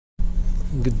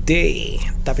Good day.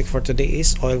 Topic for today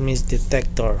is oil mist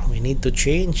detector. We need to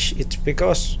change it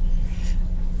because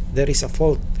there is a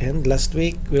fault, and last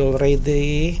week we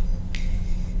already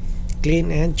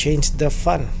clean and change the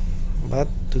fan, but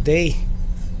today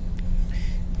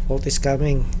fault is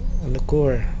coming on the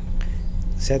core.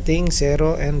 Setting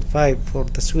 0 and 5 for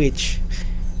the switch.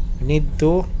 We need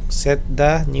to set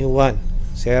the new one,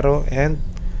 0 and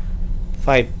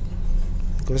 5,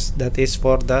 because that is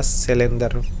for the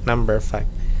cylinder number 5.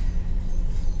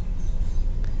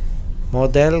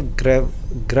 Model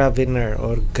GRAVINER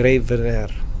or GRAVINER.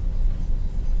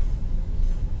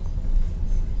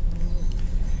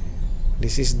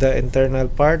 This is the internal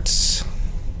parts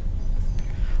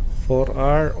for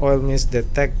our oil mist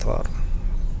detector.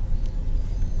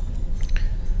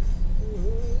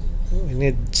 We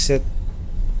need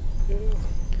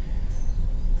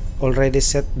already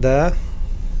set the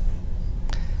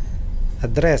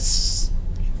address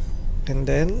and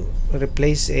then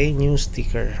replace a new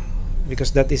sticker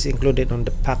because that is included on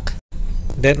the pack.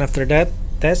 Then after that,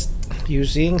 test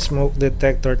using smoke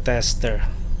detector tester.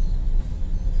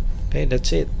 Okay,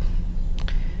 that's it.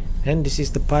 And this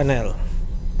is the panel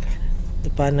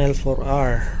for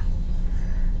our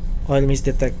oil mist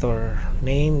detector,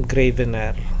 name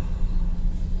GRAVINER.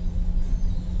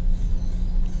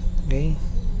 Okay,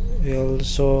 we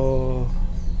also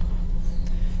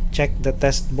check the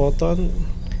test button.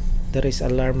 There is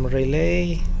alarm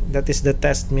relay, that is the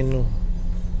test menu.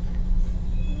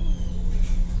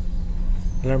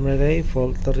 Alarm relay,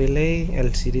 fault relay,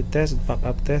 LCD test,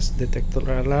 backup test, detector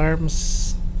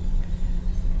alarms.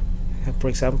 For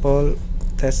example,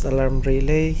 test alarm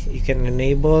relay, you can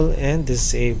enable and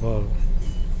disable.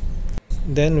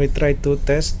 Then we try to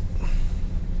test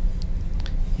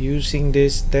using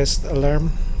this test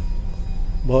alarm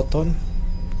button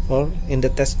or in the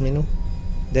test menu.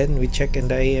 Then we check in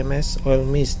the AMS, oil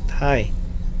mist high.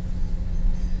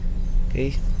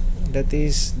 Okay, that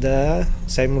is the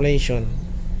simulation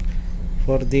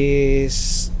for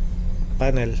this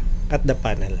panel, at the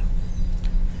panel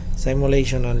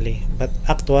simulation only, but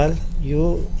actual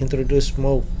you introduce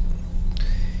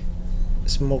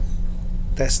smoke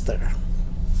tester.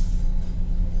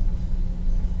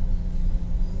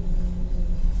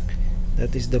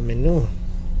 That is the menu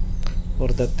for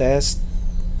the test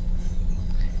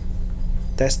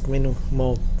menu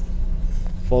mode.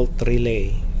 Fault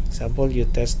relay, example, you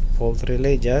test fault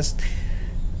relay, just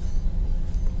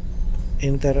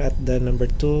enter at the number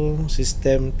 2,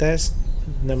 system test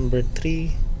number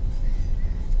 3,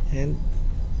 and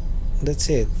that's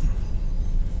it.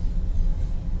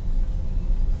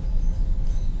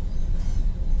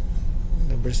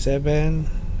 Number 7,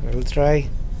 I'll try.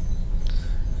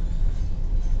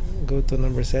 Go to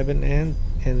number 7 and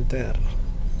enter.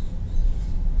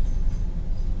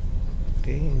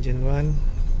 Okay, engine 1.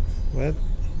 What?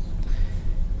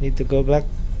 Need to go back.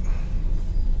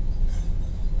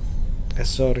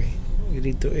 Sorry, we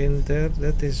need to enter.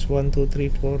 That is 1 2 3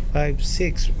 4 5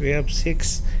 6. We have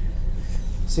 6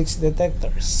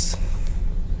 detectors.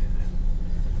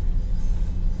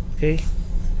 Okay,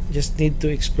 just need to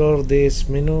explore this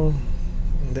menu,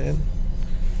 and then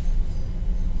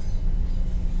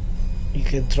you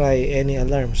can try any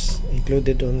alarms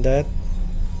included on that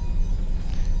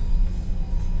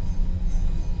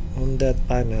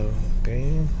panel.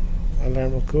 Okay,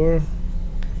 alarm occur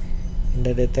in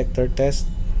the detector test,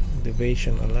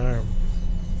 deviation alarm,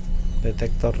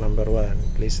 detector number 1,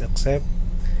 please accept,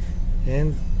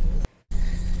 and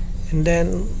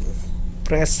then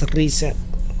press reset.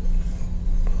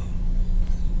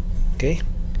 Okay,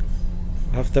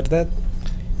 after that,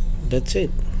 that's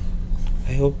it.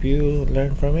 I hope you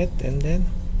learn from it, and then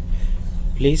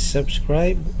please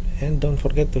subscribe and don't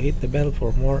forget to hit the bell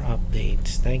for more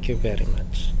updates. Thank you very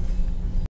much.